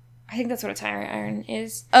tire. I think that's what a tire iron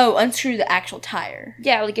is. Oh, unscrew the actual tire.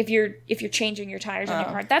 Yeah, like if you're changing your tires on your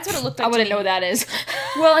car. That's what it looked like. I wouldn't know what that is.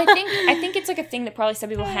 Well, I think it's like a thing that probably some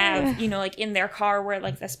people have, like in their car where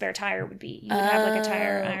like the spare tire would be. You would have like a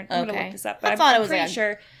tire iron. I'm gonna look this up, but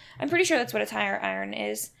I'm pretty sure that's what a tire iron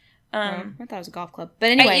is. I thought it was a golf club, but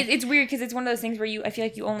anyway, it's weird because it's one of those things where I feel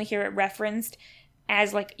like you only hear it referenced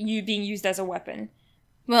as like you being used as a weapon.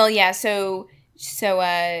 Well, yeah. So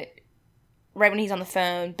right when he's on the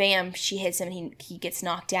phone, bam, she hits him and he gets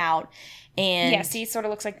knocked out. And yeah, see, it sort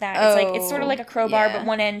of looks like that. It's sort of like a crowbar, but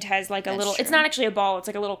one end has like a little. True. It's not actually a ball. It's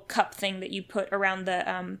like a little cup thing that you put around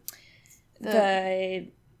the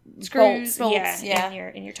screws, bolts, yeah.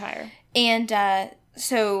 in your tire. And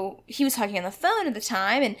so he was talking on the phone at the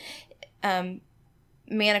time, and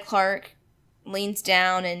Amanda Clark leans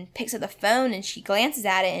down and picks up the phone, and she glances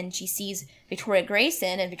at it, and she sees Victoria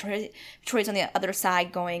Grayson, and Victoria's on the other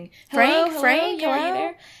side going, Frank, Frank, yeah, you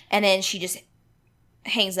there? And then she just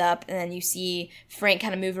hangs up, and then you see Frank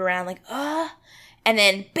kind of move around like, and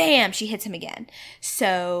then bam, she hits him again.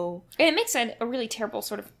 So And it makes a really terrible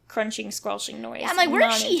sort of crunching, squelching noise. yeah, I'm like, where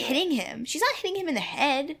is she hitting him? She's not hitting him in the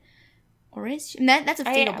head, or is she? That's a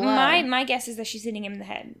fatal blow. My guess is that she's hitting him in the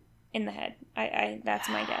head. That's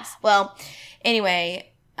my guess. Well,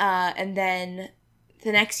 anyway, and then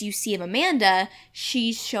the next you see of Amanda,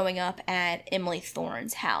 she's showing up at Emily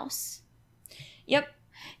Thorne's house. Yep.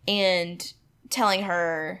 And telling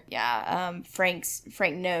her,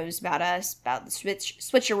 Frank knows about us, about the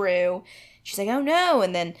switcheroo. She's like, oh no.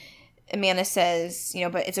 And then Amanda says,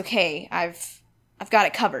 but it's okay. I've got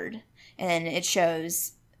it covered. And then it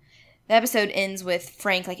shows, the episode ends with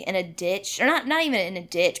Frank like in a ditch, or not even in a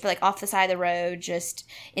ditch, but like off the side of the road, just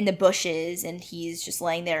in the bushes, and he's just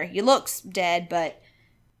laying there. He looks dead, but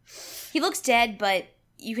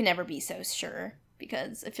you can never be so sure,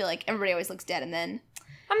 because I feel like everybody always looks dead, and then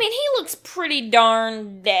I mean, he looks pretty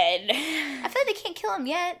darn dead. I feel like they can't kill him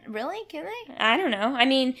yet. Really? Can they? I don't know. I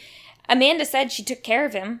mean, Amanda said she took care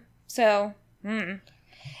of him, so And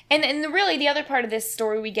really, the other part of this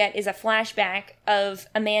story we get is a flashback of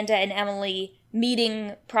Amanda and Emily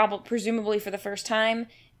meeting, presumably for the first time,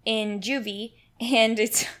 in juvie. And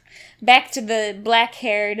it's back to the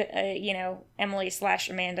black-haired,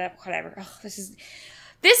 Emily/Amanda, whatever. Oh, this is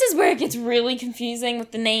where it gets really confusing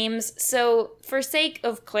with the names. So, for sake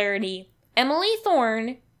of clarity, Emily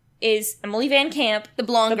Thorne is Emily Van Camp. The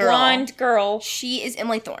blonde girl. She is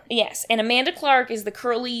Emily Thorne. Yes, and Amanda Clark is the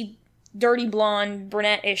curly, dirty blonde,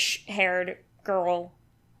 brunette-ish haired girl.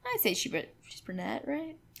 I'd say she's brunette,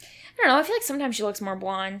 right? I don't know. I feel like sometimes she looks more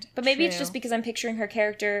blonde. But maybe it's True. just because I'm picturing her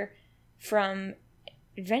character from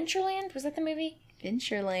Adventureland. Was that the movie?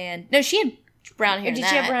 Adventureland. No, she had brown hair in that. Did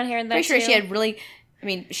she have brown hair in that Pretty sure too? she had really... I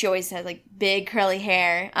mean, she always has, like, big curly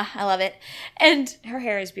hair. I love it. And... her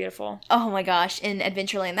hair is beautiful. Oh, my gosh. In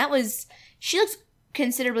Adventureland, she looks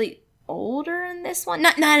considerably older in this one.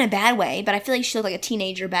 Not in a bad way, but I feel like she looked like a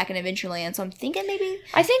teenager back in Adventureland, so I'm thinking maybe...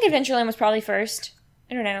 I think Adventureland was probably first.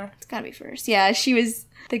 I don't know. It's gotta be first. Yeah, she was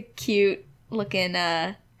the cute-looking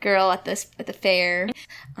girl at the fair.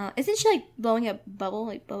 Isn't she, like, blowing a bubble,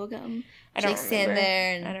 like bubble gum? I don't remember. Stand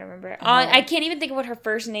there and... I don't remember. I can't even think of what her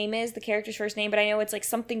first name is, the character's first name, but I know it's like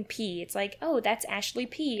something P. It's like, oh, that's Ashley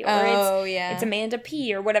P. Or it's Amanda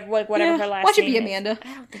P. Or whatever her last name is. Watch it be Amanda.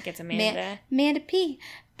 I don't think it's Amanda. Amanda P.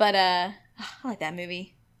 But, I like that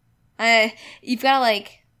movie. You've got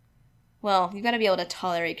to be able to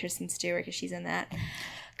tolerate Kristen Stewart because she's in that.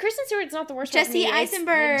 Kristen Stewart's not the worst. Jesse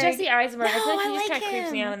Eisenberg. Jesse Eisenberg. No, I feel like he just kind of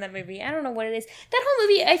creeps me out in that movie. I don't know what it is. That whole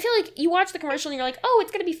movie, I feel like you watch the commercial and you're like, oh, it's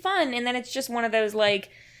going to be fun. And then it's just one of those, like,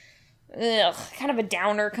 kind of a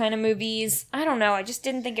downer kind of movies. I don't know. I just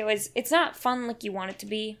didn't think it's not fun like you want it to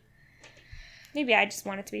be. Maybe I just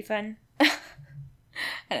want it to be fun. I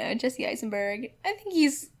don't know. Jesse Eisenberg. I think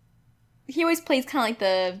he always plays kind of like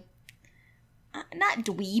the, not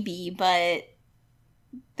dweeby, but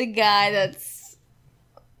the guy that's,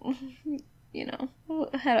 how do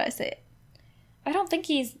I say it? I don't think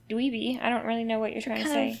he's dweeby. I don't really know what you're trying to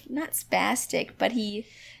say. Not spastic, but he...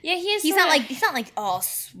 Yeah, he is. He's not like all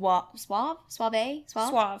suave. He's not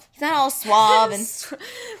all suave and...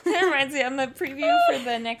 That reminds me, on the preview for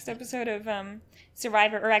the next episode of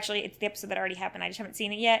Survivor, or actually, it's the episode that already happened. I just haven't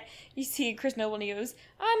seen it yet. You see Chris Noble and he goes,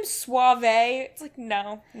 "I'm suave." It's like,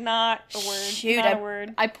 no, not a word. Shoot, not a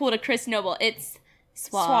word. I pulled a Chris Noble. It's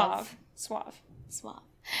suave. Suave.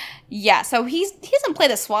 Yeah, so he doesn't play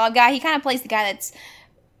the suave guy. He kind of plays the guy that's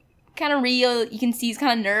kind of real. You can see he's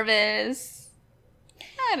kind of nervous.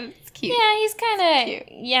 It's cute. Yeah, he's kind of,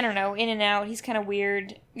 I don't know, in and out. He's kind of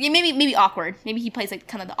weird. Yeah, maybe awkward. Maybe he plays like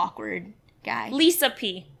kind of the awkward guy. Lisa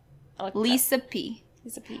P. I like Lisa P.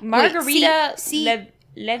 Margarita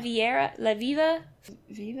Leviva?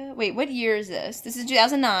 Viva? Wait, what year is this? This is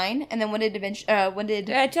 2009, and then when did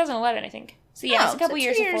 2011, I think. So yeah, it's a couple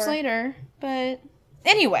years before. Later, but...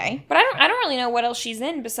 Anyway. But I don't really know what else she's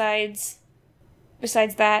in besides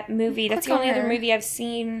that movie. That's the only other movie I've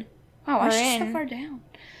seen. Wow, why is she so far down?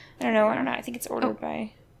 I don't know. I think it's ordered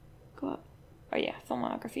by... Go up. Oh yeah,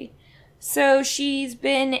 filmography. So she's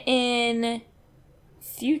been in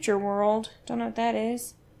Future World. Don't know what that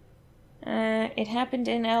is. It Happened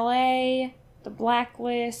in L.A. The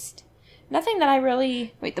Blacklist. Nothing that I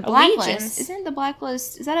really... Wait, The Blacklist? Isn't The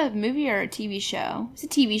Blacklist... Is that a movie or a TV show? It's a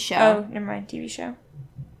TV show. Oh, never mind. TV show.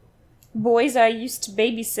 Boys I used to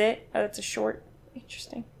babysit. Oh, that's a short.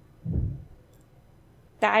 Interesting.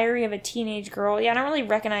 Diary of a Teenage Girl. Yeah, I don't really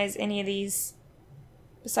recognize any of these.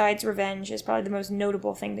 Besides Revenge is probably the most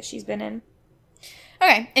notable thing that she's been in.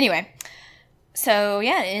 Okay, anyway. So,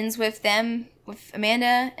 yeah, it ends with them, with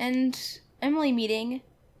Amanda and Emily meeting.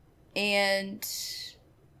 And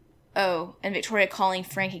Victoria calling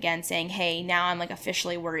Frank again, saying, hey, now I'm, like,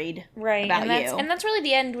 officially worried about you. And that's really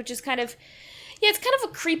the end, which is kind of... Yeah, it's kind of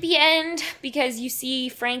a creepy end, because you see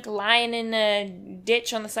Frank lying in a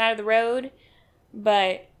ditch on the side of the road.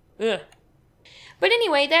 But, ugh. But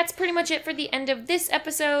anyway, that's pretty much it for the end of this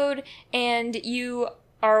episode, and you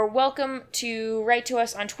are welcome to write to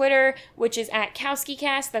us on Twitter, which is at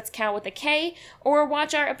KowSkiCast, that's Cow with a K, or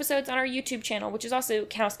watch our episodes on our YouTube channel, which is also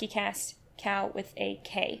KowSkiCast, Cow with a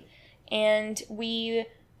K. And we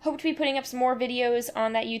hope to be putting up some more videos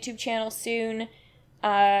on that YouTube channel soon,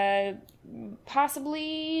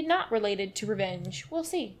 possibly not related to Revenge. We'll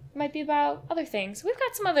see. It might be about other things. We've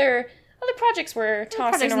got some other projects we're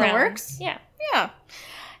tossing around. In the works. Yeah.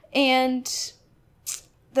 And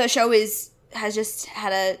the show has just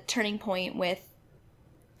had a turning point with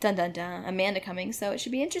Amanda coming, so it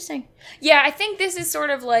should be interesting. Yeah, I think this is sort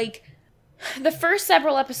of like the first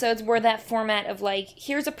several episodes were that format of like,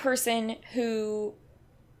 here's a person who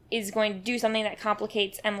is going to do something that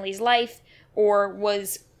complicates Emily's life or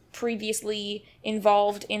was previously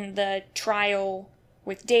involved in the trial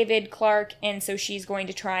with David Clark, and so she's going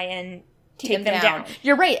to try and take them down.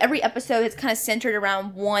 You're right. Every episode is kind of centered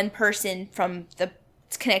around one person from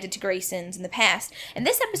it's connected to Grayson's in the past. And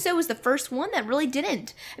this episode was the first one that really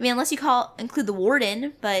didn't. I mean, unless you include the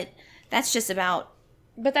warden, but that's just about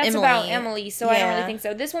Emily, so yeah. I don't really think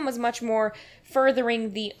so. This one was much more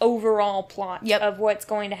furthering the overall plot of what's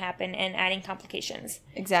going to happen and adding complications.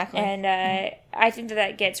 Exactly. And I think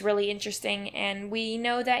that gets really interesting, and we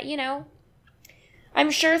know that,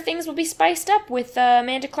 I'm sure things will be spiced up with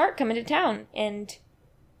Amanda Clark coming to town, and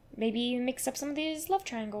maybe mix up some of these love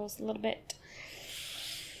triangles a little bit.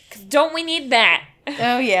 'Cause don't we need that?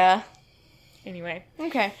 Oh, yeah. Anyway.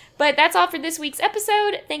 Okay. But that's all for this week's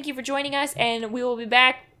episode. Thank you for joining us, and we will be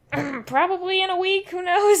back probably in a week. Who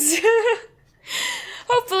knows?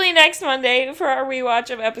 Hopefully next Monday for our rewatch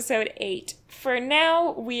of episode 8. For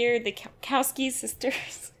now, we're the KowSki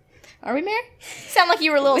sisters. Are we married? Sound like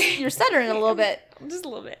you're stuttering a little bit. Just a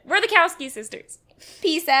little bit. We're the KowSki sisters.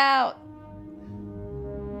 Peace out.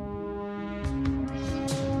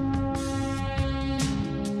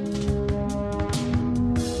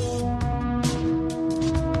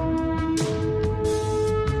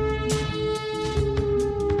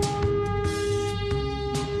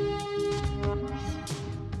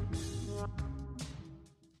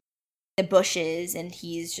 The bushes, and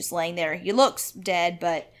he's just laying there. He looks dead,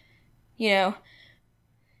 but,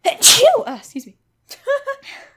 excuse me.